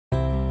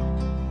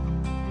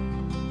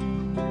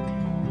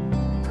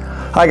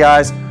Hi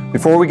guys,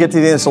 before we get to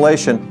the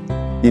installation,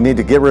 you need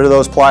to get rid of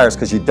those pliers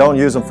because you don't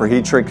use them for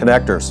heat shrink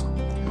connectors.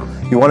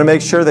 You want to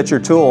make sure that your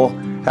tool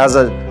has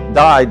a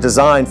die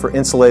designed for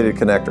insulated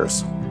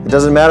connectors. It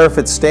doesn't matter if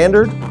it's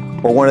standard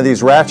or one of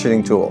these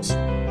ratcheting tools.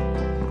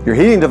 Your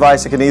heating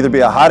device, it can either be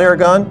a hot air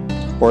gun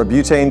or a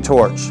butane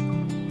torch.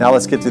 Now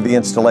let's get to the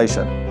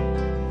installation.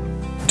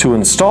 To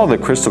install the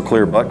Crystal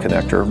Clear butt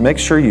connector, make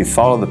sure you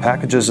follow the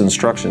package's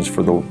instructions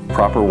for the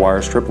proper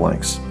wire strip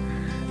lengths.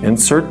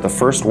 Insert the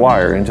first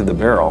wire into the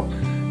barrel,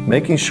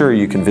 making sure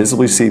you can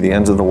visibly see the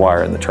ends of the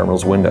wire in the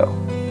terminal's window.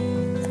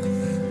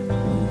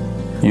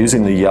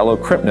 Using the yellow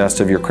crimp nest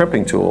of your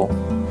crimping tool,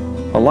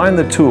 align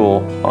the tool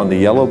on the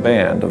yellow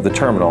band of the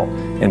terminal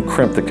and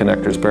crimp the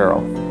connector's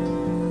barrel.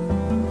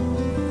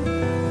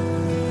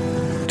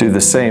 Do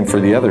the same for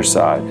the other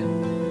side.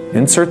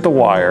 Insert the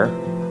wire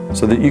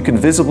so that you can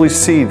visibly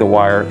see the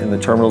wire in the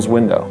terminal's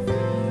window.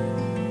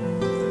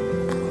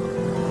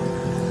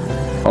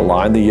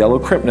 Align the yellow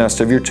crimp nest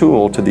of your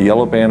tool to the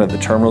yellow band of the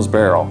terminal's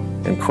barrel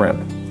and crimp.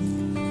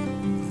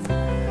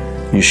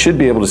 You should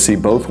be able to see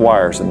both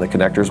wires in the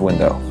connector's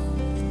window.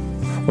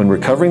 When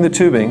recovering the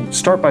tubing,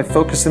 start by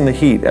focusing the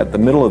heat at the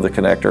middle of the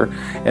connector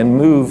and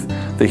move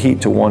the heat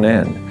to one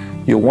end.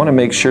 You'll want to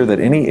make sure that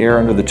any air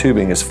under the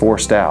tubing is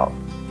forced out.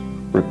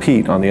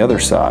 Repeat on the other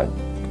side.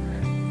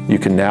 You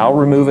can now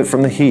remove it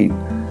from the heat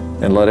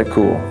and let it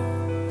cool.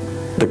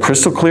 The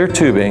Crystal Clear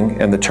tubing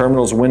and the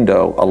terminal's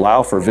window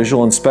allow for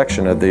visual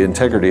inspection of the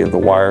integrity of the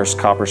wire's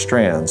copper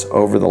strands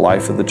over the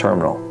life of the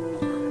terminal.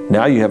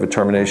 Now you have a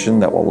termination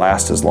that will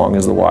last as long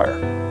as the wire.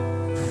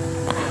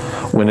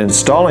 When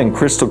installing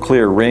Crystal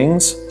Clear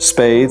rings,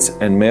 spades,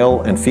 and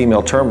male and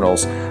female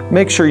terminals,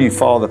 make sure you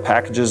follow the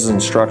package's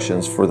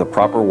instructions for the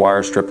proper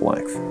wire strip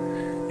length.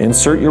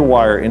 Insert your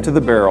wire into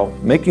the barrel,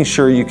 making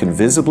sure you can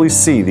visibly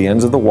see the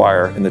ends of the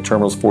wire in the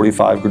terminal's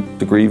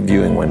 45-degree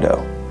viewing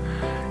window.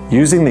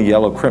 Using the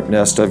yellow crimp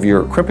nest of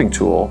your crimping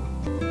tool,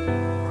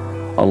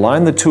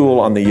 align the tool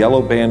on the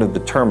yellow band of the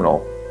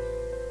terminal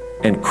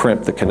and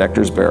crimp the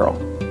connector's barrel.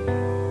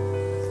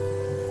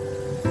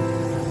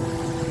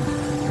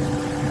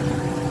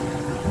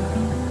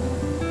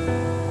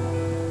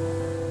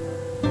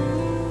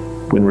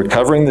 When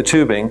recovering the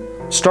tubing,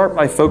 start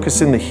by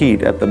focusing the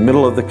heat at the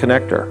middle of the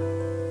connector.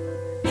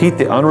 Heat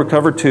the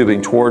unrecovered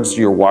tubing towards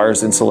your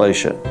wire's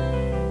insulation.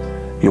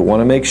 You'll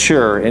want to make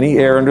sure any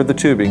air under the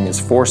tubing is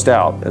forced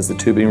out as the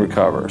tubing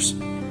recovers.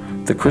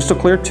 The Crystal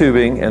Clear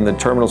tubing and the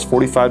terminal's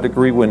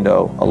 45-degree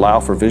window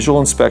allow for visual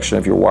inspection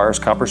of your wire's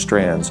copper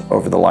strands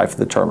over the life of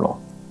the terminal.